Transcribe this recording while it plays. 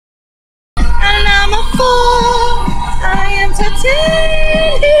fool. I am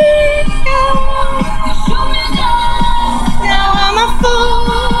titanium. Now I'm a fool.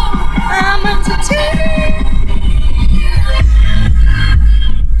 I'm a titanium.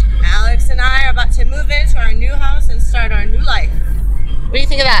 Alex and I are about to move into our new house and start our new life. What do you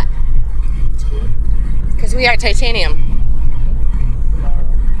think of that? Because we are titanium.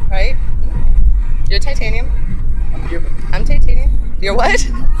 Right? You're titanium. I'm human. I'm titanium. You're what?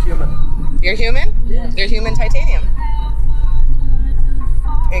 Human. You're human? Yeah. You're human titanium.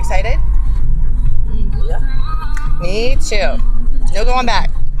 Are you excited? Yeah. Me too. No going back.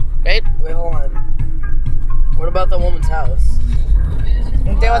 Right? Wait, hold on. What about the woman's house?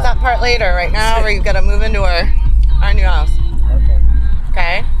 We'll deal with that part later. Right now, we've got to move into our new house. Okay.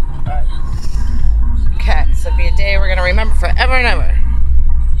 Okay? Alright. Okay. So it'll be a day we're going to remember forever and ever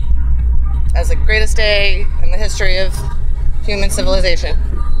as the greatest day in the history of human civilization.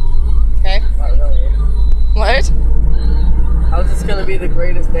 Okay? Not really. What? How's this gonna be the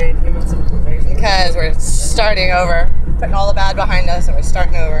greatest day in human civilization? Because we're starting over. Putting all the bad behind us and we're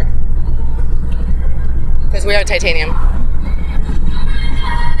starting over. Because we are titanium.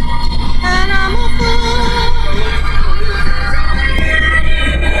 And I'm a fool.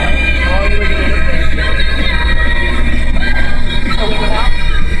 How long are we gonna live there? So we move out?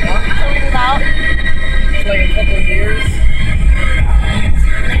 Huh? So we move out? It's like a couple of years.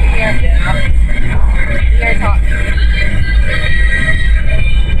 Year talk.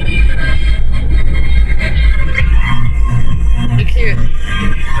 Be cute.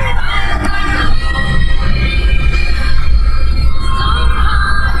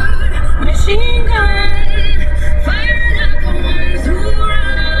 Machine gun.